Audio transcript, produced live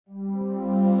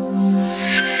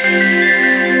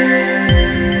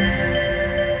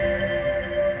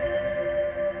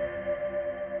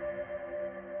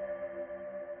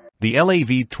The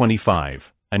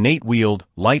LAV-25, an 8-wheeled,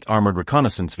 light-armored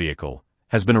reconnaissance vehicle,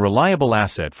 has been a reliable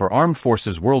asset for armed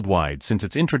forces worldwide since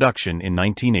its introduction in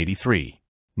 1983.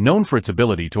 Known for its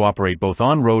ability to operate both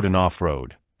on-road and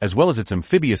off-road, as well as its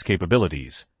amphibious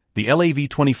capabilities, the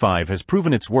LAV-25 has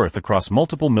proven its worth across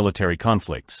multiple military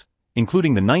conflicts,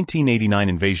 including the 1989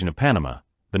 invasion of Panama,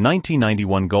 the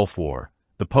 1991 Gulf War,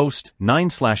 the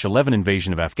post-9/11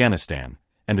 invasion of Afghanistan,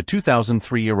 and the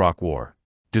 2003 Iraq War.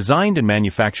 Designed and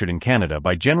manufactured in Canada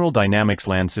by General Dynamics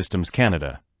Land Systems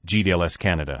Canada, GDLS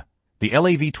Canada, the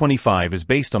LAV-25 is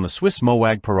based on the Swiss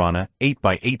MOAG Piranha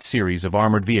 8x8 series of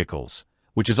armored vehicles,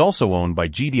 which is also owned by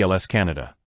GDLS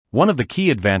Canada. One of the key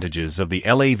advantages of the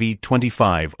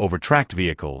LAV-25 over tracked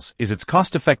vehicles is its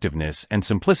cost-effectiveness and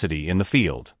simplicity in the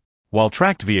field. While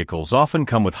tracked vehicles often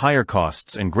come with higher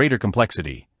costs and greater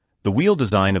complexity, the wheel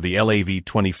design of the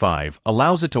LAV-25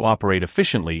 allows it to operate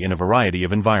efficiently in a variety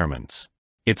of environments.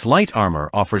 Its light armor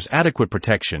offers adequate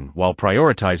protection while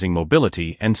prioritizing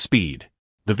mobility and speed.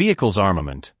 The vehicle's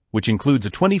armament, which includes a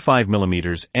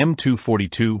 25mm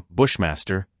M242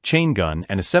 Bushmaster chain gun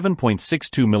and a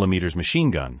 7.62mm machine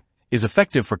gun, is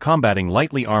effective for combating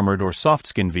lightly armored or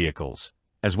soft-skinned vehicles,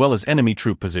 as well as enemy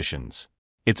troop positions.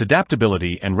 Its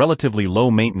adaptability and relatively low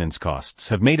maintenance costs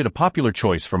have made it a popular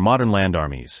choice for modern land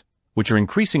armies, which are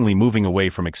increasingly moving away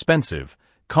from expensive,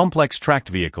 complex tracked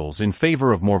vehicles in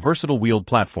favor of more versatile wheeled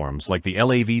platforms like the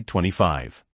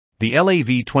LAV-25. The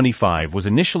LAV-25 was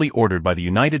initially ordered by the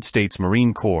United States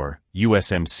Marine Corps,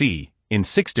 USMC, in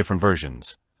 6 different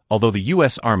versions, although the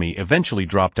U.S. Army eventually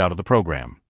dropped out of the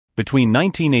program. Between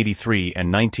 1983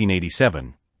 and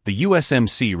 1987, the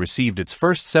USMC received its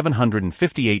first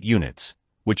 758 units,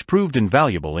 which proved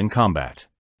invaluable in combat.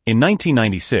 In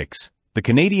 1996, the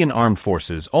Canadian Armed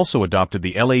Forces also adopted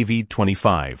the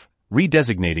LAV-25,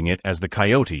 redesignating it as the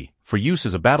Coyote for use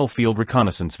as a battlefield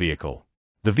reconnaissance vehicle.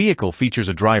 The vehicle features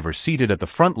a driver seated at the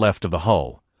front left of the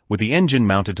hull, with the engine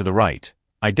mounted to the right,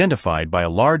 identified by a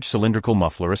large cylindrical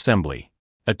muffler assembly.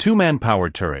 A 2-man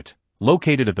powered turret,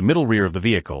 located at the middle rear of the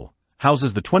vehicle,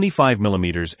 houses the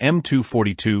 25mm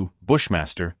M242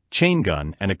 Bushmaster chain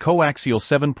gun and a coaxial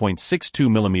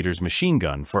 7.62mm machine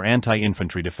gun for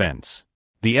anti-infantry defense.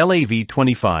 The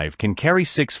LAV-25 can carry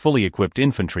 6 fully equipped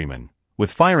infantrymen, with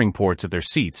firing ports at their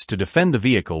seats to defend the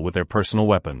vehicle with their personal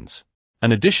weapons.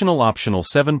 An additional optional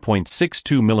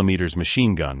 7.62mm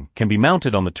machine gun can be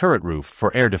mounted on the turret roof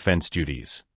for air defense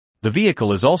duties. The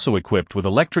vehicle is also equipped with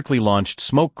electrically launched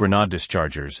smoke grenade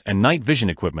dischargers and night vision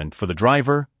equipment for the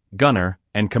driver, gunner,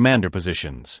 and commander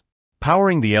positions.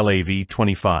 Powering the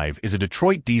LAV-25 is a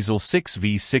Detroit diesel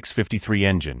 6V653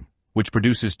 engine, which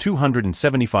produces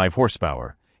 275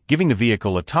 horsepower, giving the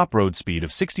vehicle a top road speed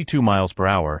of 62 miles per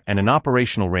hour and an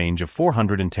operational range of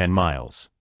 410 miles.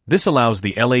 This allows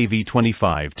the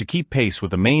LAV-25 to keep pace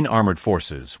with the main armored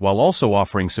forces while also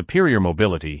offering superior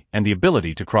mobility and the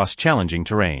ability to cross challenging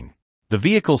terrain. The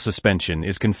vehicle's suspension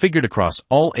is configured across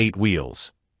all 8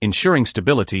 wheels, ensuring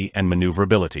stability and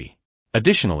maneuverability.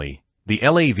 Additionally, the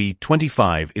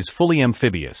LAV-25 is fully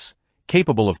amphibious,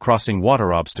 capable of crossing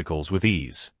water obstacles with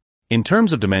ease. In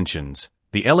terms of dimensions,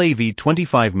 the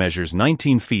LAV-25 measures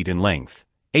 19 feet in length,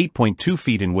 8.2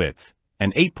 feet in width,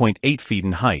 and 8.8 feet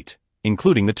in height,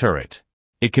 including the turret.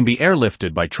 It can be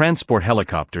airlifted by transport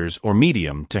helicopters or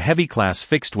medium to heavy-class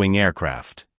fixed-wing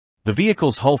aircraft. The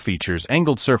vehicle's hull features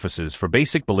angled surfaces for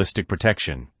basic ballistic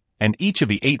protection, and each of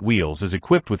the 8 wheels is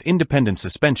equipped with independent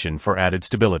suspension for added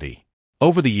stability.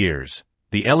 Over the years,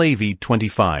 the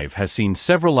LAV-25 has seen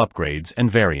several upgrades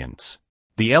and variants.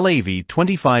 The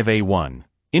LAV-25A1,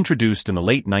 introduced in the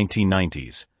late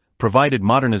 1990s, provided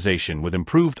modernization with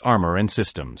improved armor and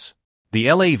systems. The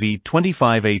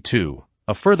LAV-25A2,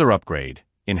 a further upgrade,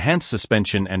 enhanced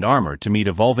suspension and armor to meet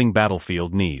evolving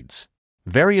battlefield needs.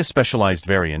 Various specialized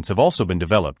variants have also been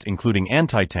developed, including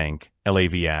anti-tank,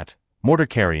 LAV-AT,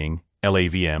 mortar-carrying,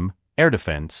 LAVM, air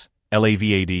defense,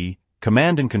 LAV-AD,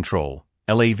 command and control,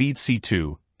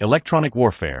 LAV-C2, electronic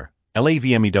warfare,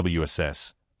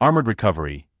 LAV-MEWSS, armored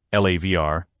recovery,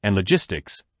 LAVR, and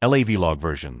logistics, LAV-log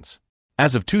versions.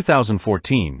 As of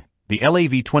 2014, the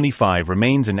LAV-25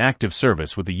 remains in active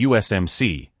service with the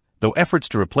USMC, though efforts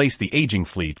to replace the aging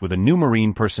fleet with a new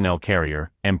Marine Personnel Carrier,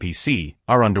 MPC,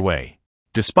 are underway.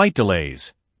 Despite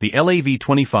delays, the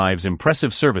LAV-25's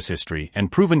impressive service history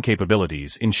and proven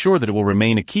capabilities ensure that it will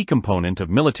remain a key component of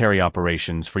military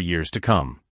operations for years to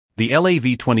come. The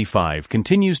LAV-25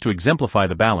 continues to exemplify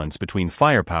the balance between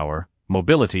firepower,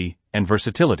 mobility, and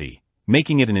versatility,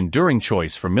 making it an enduring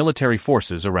choice for military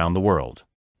forces around the world.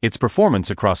 Its performance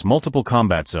across multiple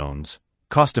combat zones,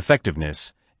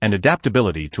 cost-effectiveness, and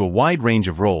adaptability to a wide range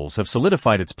of roles have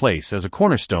solidified its place as a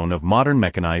cornerstone of modern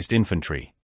mechanized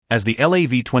infantry. As the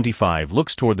LAV-25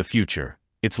 looks toward the future,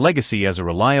 its legacy as a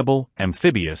reliable,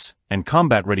 amphibious, and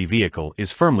combat-ready vehicle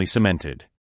is firmly cemented.